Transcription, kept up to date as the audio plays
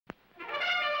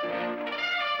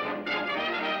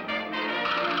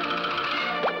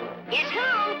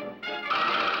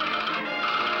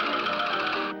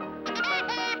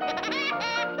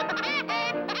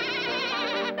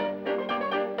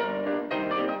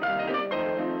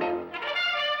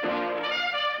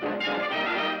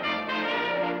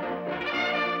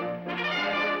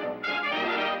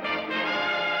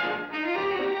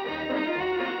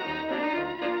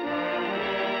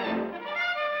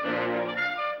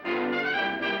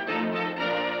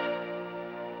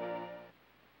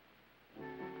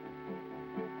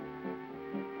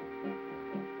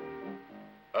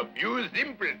A few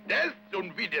simple tests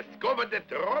and we discovered the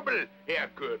trouble, Herr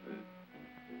Colonel.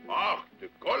 Ah, the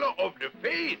color of the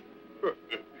face.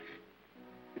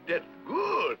 That's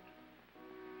good.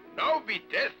 Now we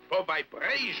test for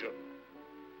vibration.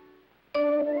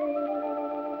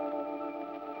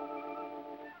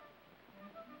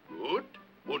 Good.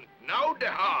 And now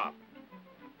the heart.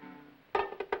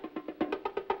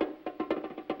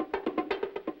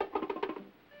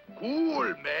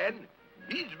 Cool, man.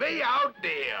 He's way out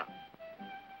there.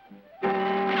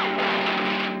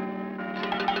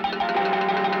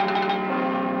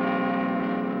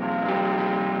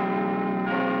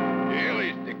 There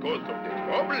is the cause of the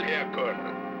trouble, Herr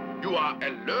Colonel. You are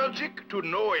allergic to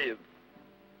noise.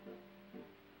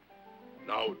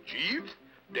 Now, Jeeves,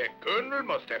 the Colonel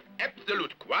must have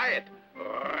absolute quiet.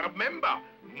 Remember,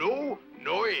 no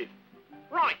noise.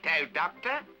 Righto,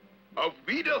 Doctor. Auf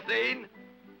Wiedersehen.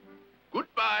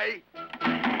 Goodbye.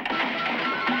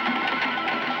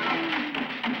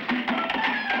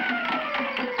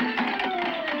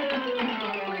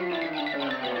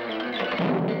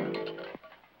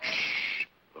 Shh.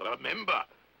 Remember,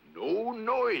 no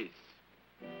noise.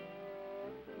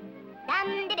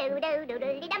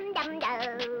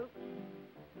 Dum-da-do-do-do-do-dum-dum-do.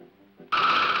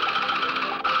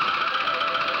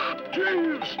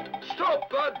 Jeeves, stop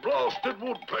that blasted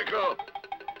woodpecker.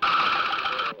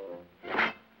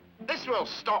 This will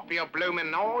stop your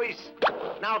bloomin' noise.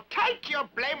 Now take your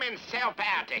bloomin' self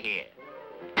out of here.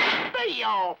 Be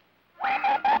off.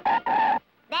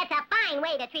 That's a fine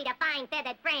way to treat a fine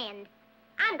feathered friend.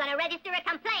 I'm gonna register a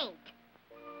complaint.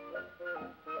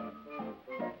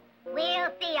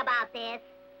 We'll see about this.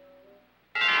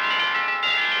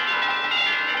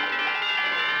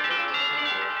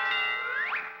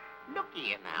 Look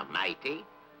here now, matey.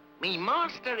 Me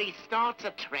master, he starts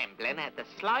a-trembling at the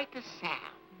slightest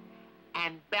sound.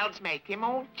 And bells make him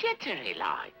all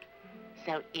jittery-like.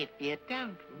 So if you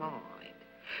don't mind,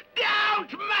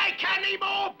 don't make any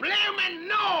more bloomin'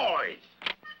 noise!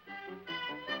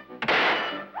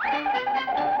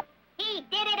 He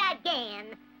did it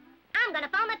again. I'm gonna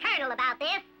phone the Colonel about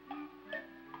this.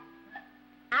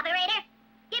 Operator,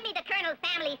 give me the Colonel's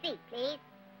family seat, please.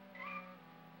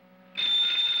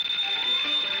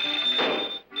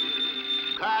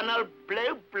 Colonel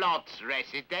Blueblood's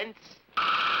residence.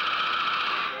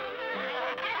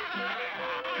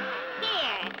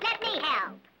 Here, let me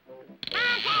help.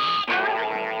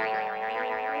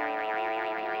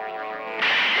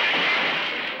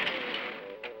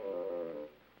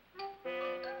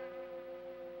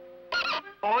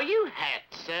 Are you hurt,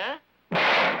 sir?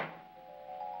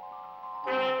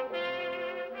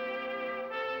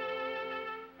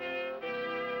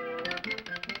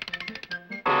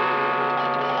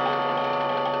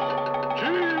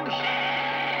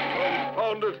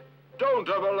 Confound it. Don't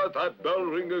ever let that bell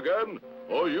ring again,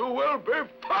 or you will be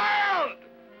fired!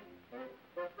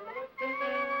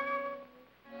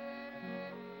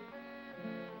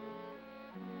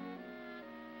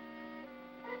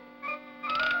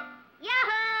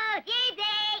 Yoo-hoo!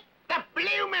 Jeezy! The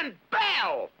bloomin'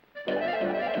 bell!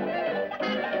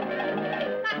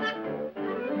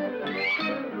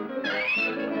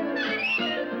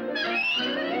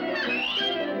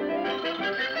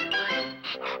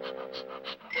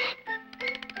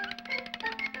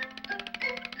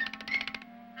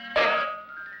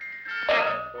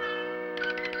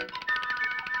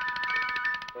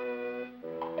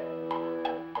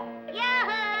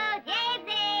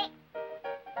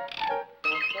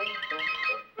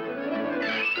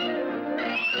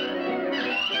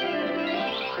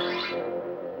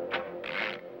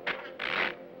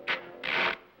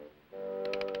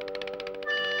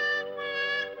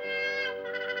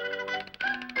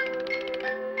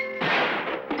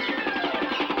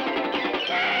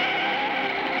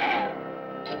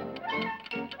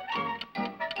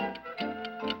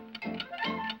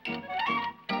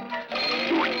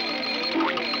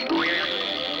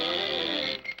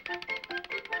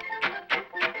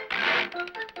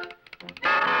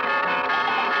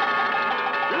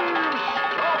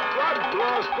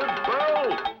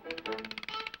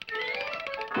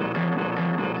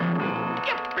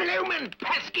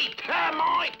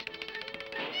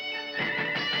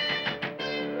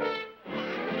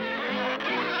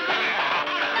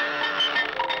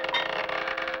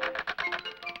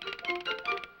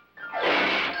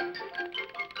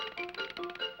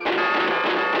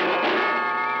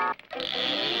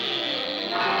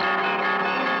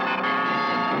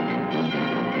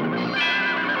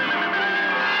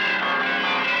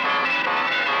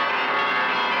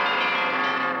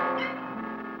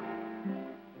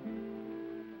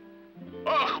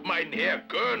 Herr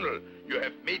Colonel. You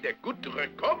have made a good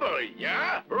recovery,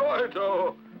 yeah?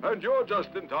 Righto. And you're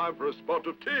just in time for a spot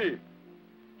of tea.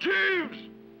 Jeeves,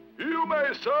 you may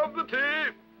serve the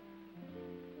tea.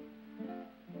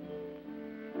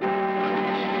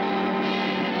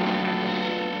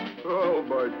 Oh,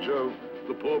 my Jove,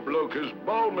 the poor bloke is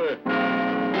balmy.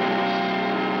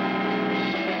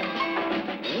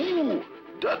 Ooh,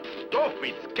 that stuff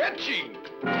is catching.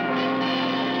 Well,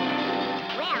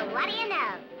 what do you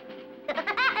know?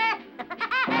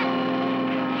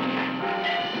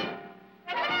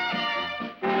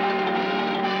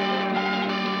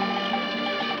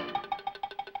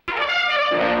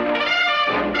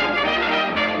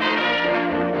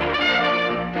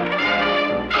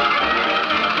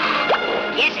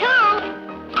 Guess who?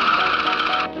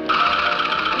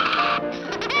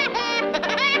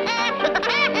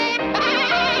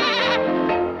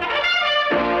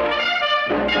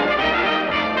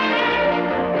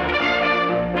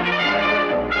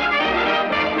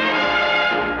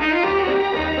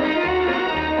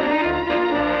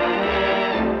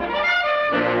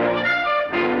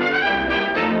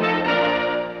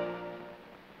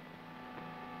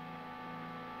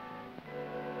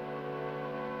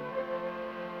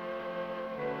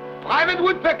 Private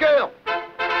Woodpecker!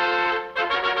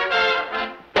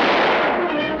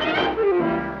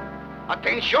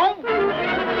 Attention!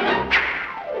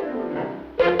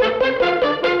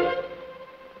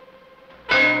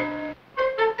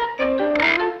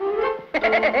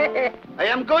 I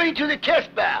am going to the chess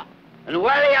bar, and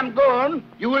while I am gone,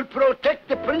 you will protect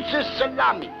the Princess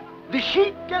Salami. The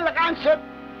Sheik El Rancid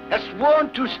has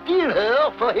sworn to steal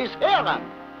her for his harem.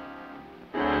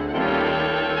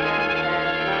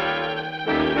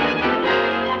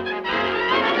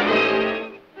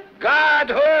 Guard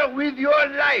her with your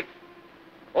life,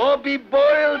 or be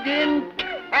boiled in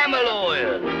camel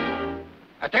oil.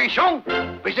 Attention!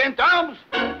 Present arms.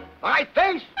 Right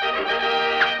face.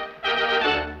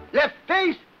 Left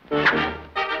face.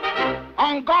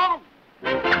 En garde.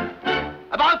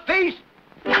 About face.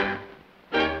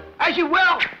 As you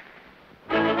will.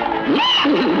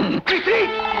 Retreat.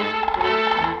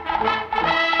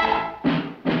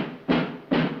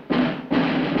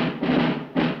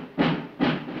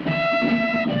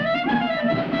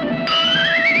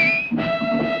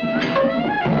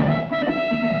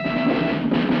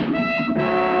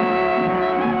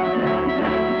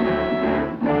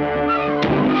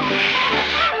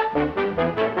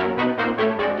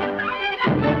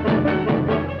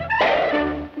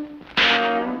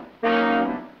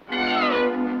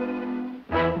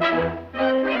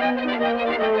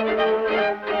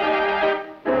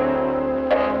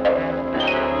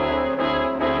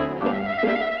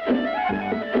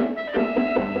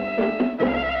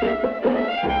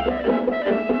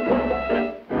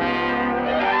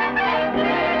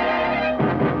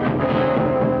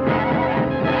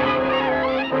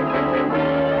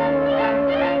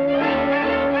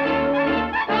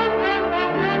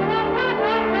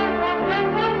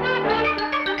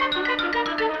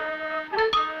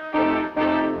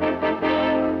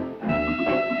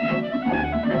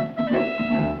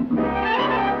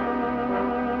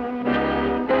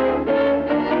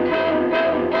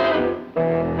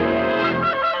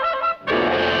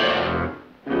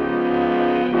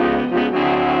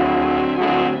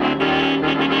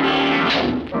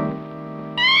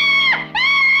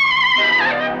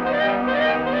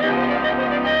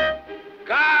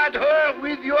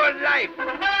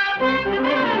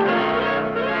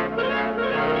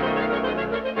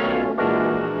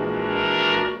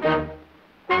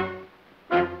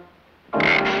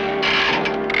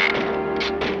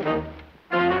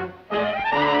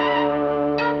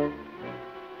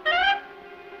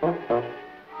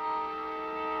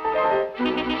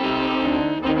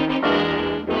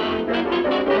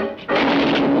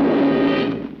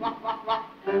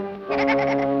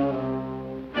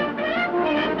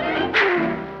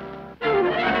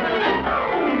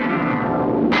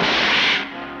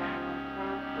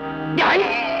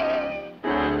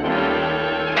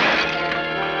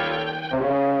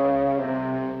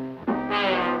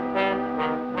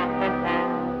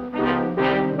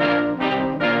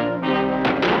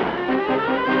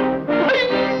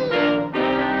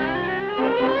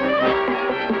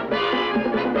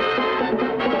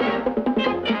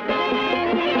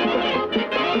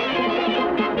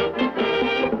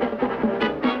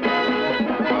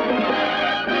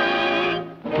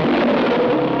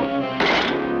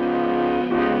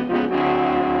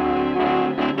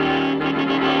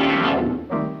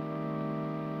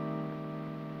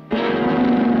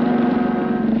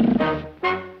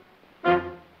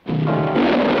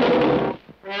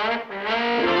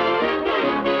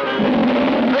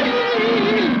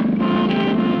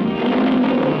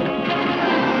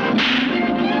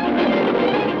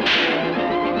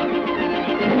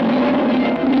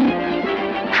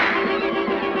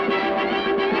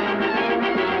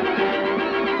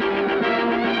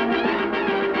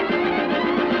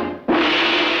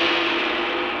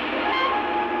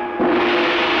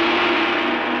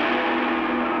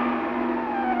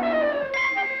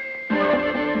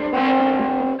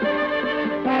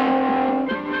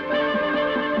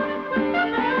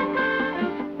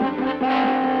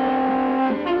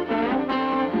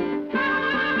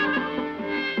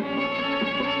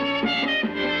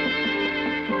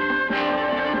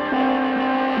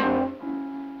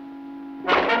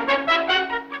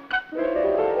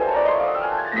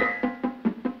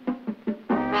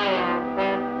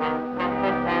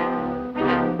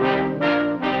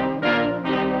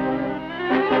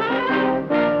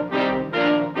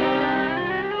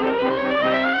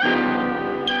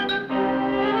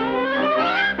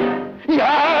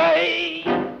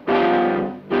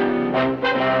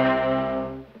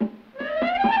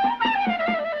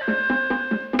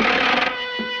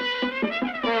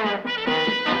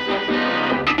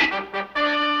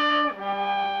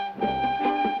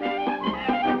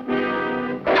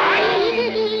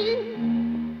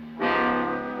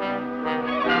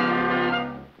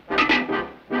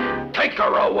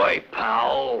 her away,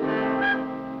 pal.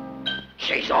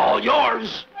 She's all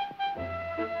yours.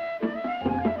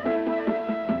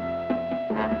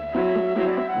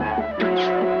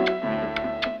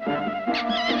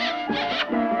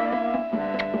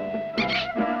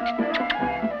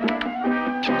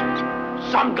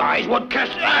 Some guys would kiss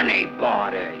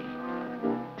anybody.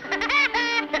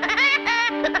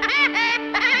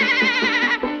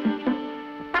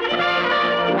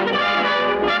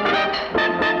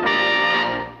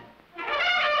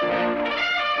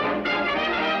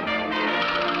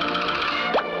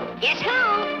 Guess who?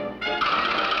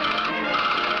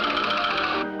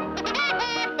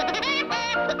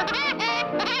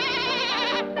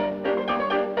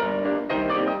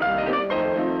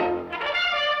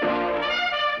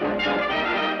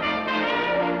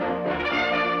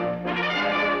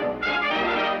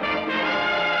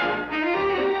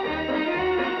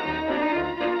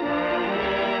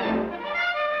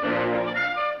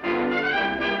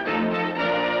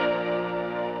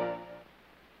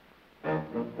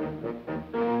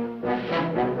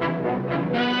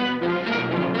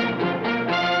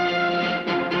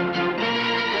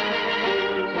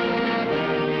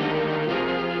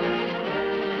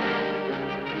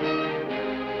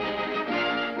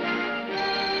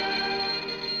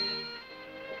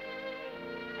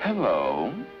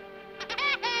 Hello.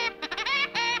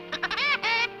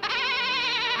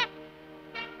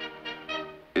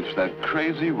 It's that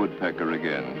crazy woodpecker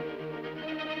again.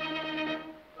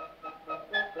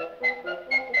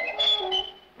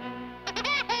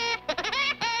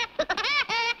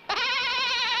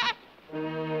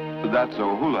 That's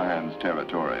O'Houlihan's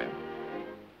territory.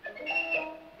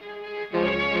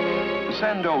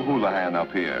 Send O'Houlihan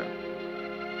up here.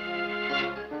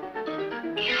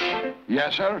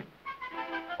 Yes, sir?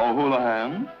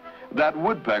 O'Houlihan, that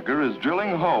woodpecker is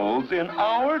drilling holes in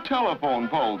our telephone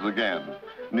poles again.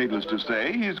 Needless to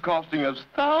say, he's costing us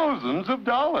thousands of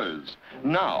dollars.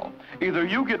 Now, either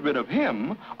you get rid of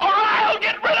him, or I'll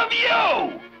get rid of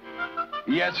you!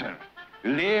 Yes, sir.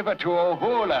 Leave it to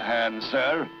O'Houlihan,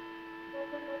 sir.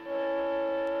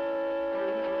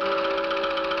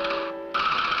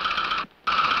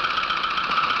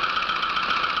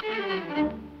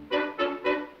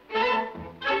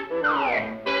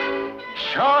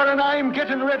 Sure, and I'm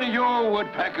getting rid of you,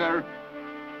 woodpecker.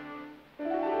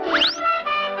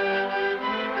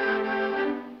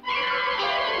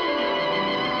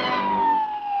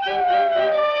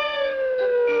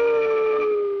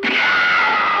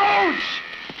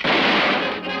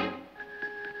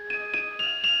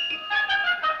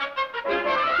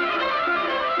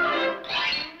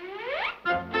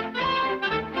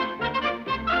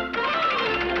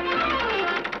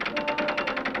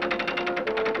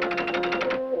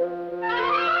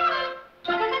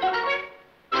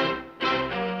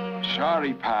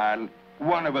 Sorry, pal.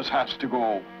 One of us has to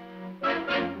go.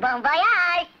 Bon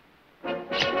voyage!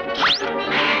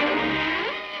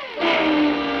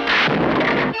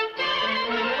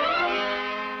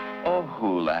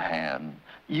 O'Houlihan,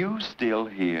 you still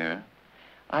here?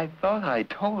 I thought I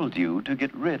told you to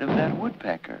get rid of that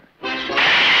woodpecker.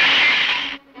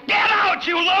 Get out,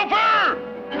 you loafer!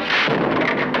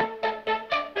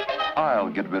 I'll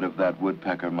get rid of that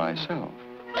woodpecker myself.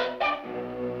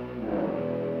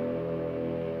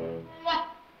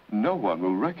 No one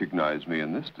will recognize me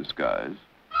in this disguise.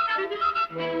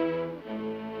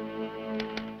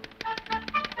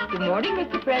 Good morning,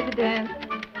 Mr. President.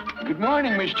 Good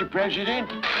morning, Mr. President.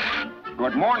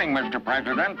 Good morning, Mr.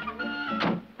 President.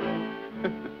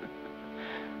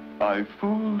 I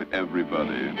fooled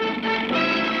everybody.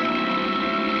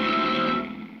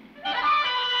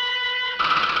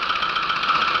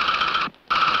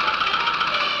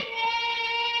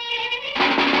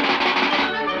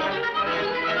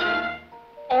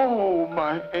 Oh,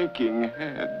 my aching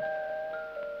head.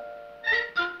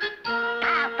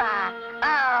 Papa.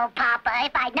 Oh, Papa,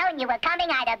 if I'd known you were coming,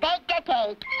 I'd have baked a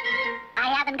cake. I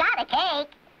haven't got a cake,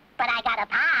 but I got a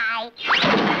pie.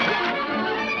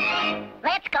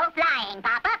 Let's go flying,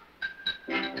 Papa.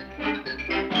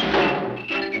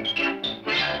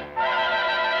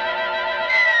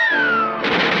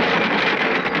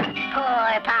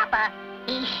 Poor Papa.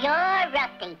 He's sure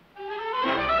rusty.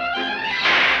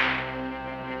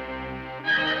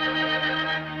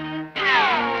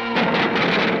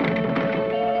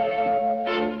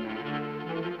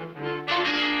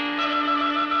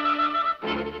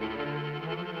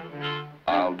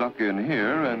 I'll duck in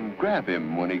here and grab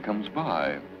him when he comes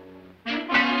by.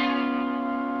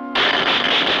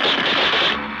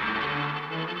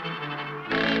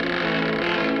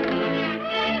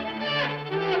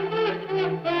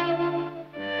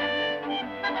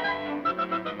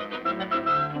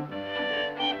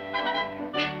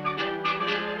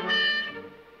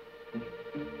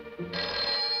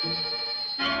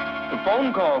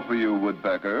 phone call for you,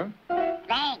 Woodpecker.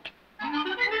 Thanks.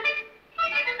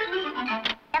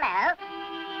 Hello.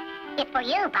 It's for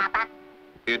you, Papa.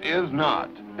 It is not.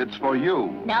 It's for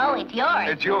you. No, it's yours.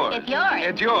 It's yours. It's yours.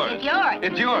 It's yours. It's yours.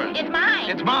 It's yours. It's mine.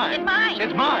 It's mine. It's mine.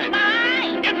 It's mine. It's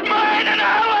mine. It's mine and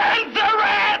I'll answer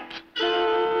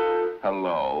it!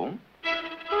 Hello?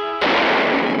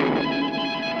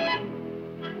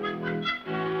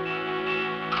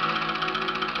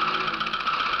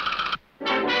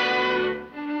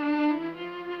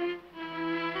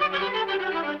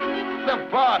 The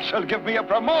boss will give me a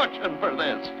promotion for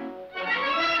this.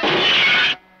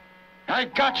 I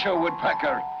got you,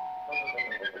 Woodpecker.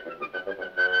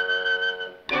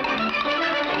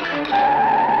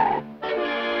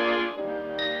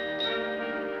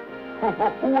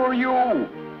 Who are you?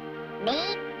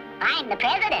 Me? I'm the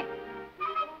president.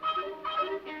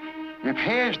 If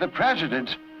he's the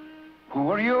president, who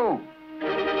are you?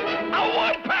 A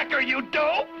woodpecker, you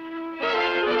dope!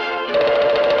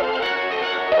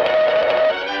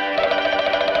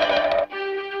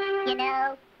 You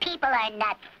know, people are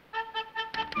nuts.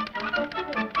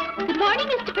 Good morning,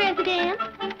 Mr. President.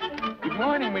 Good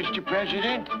morning, Mr.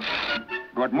 President.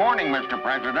 Good morning, Mr.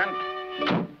 President.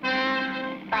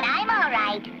 But I'm all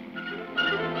right.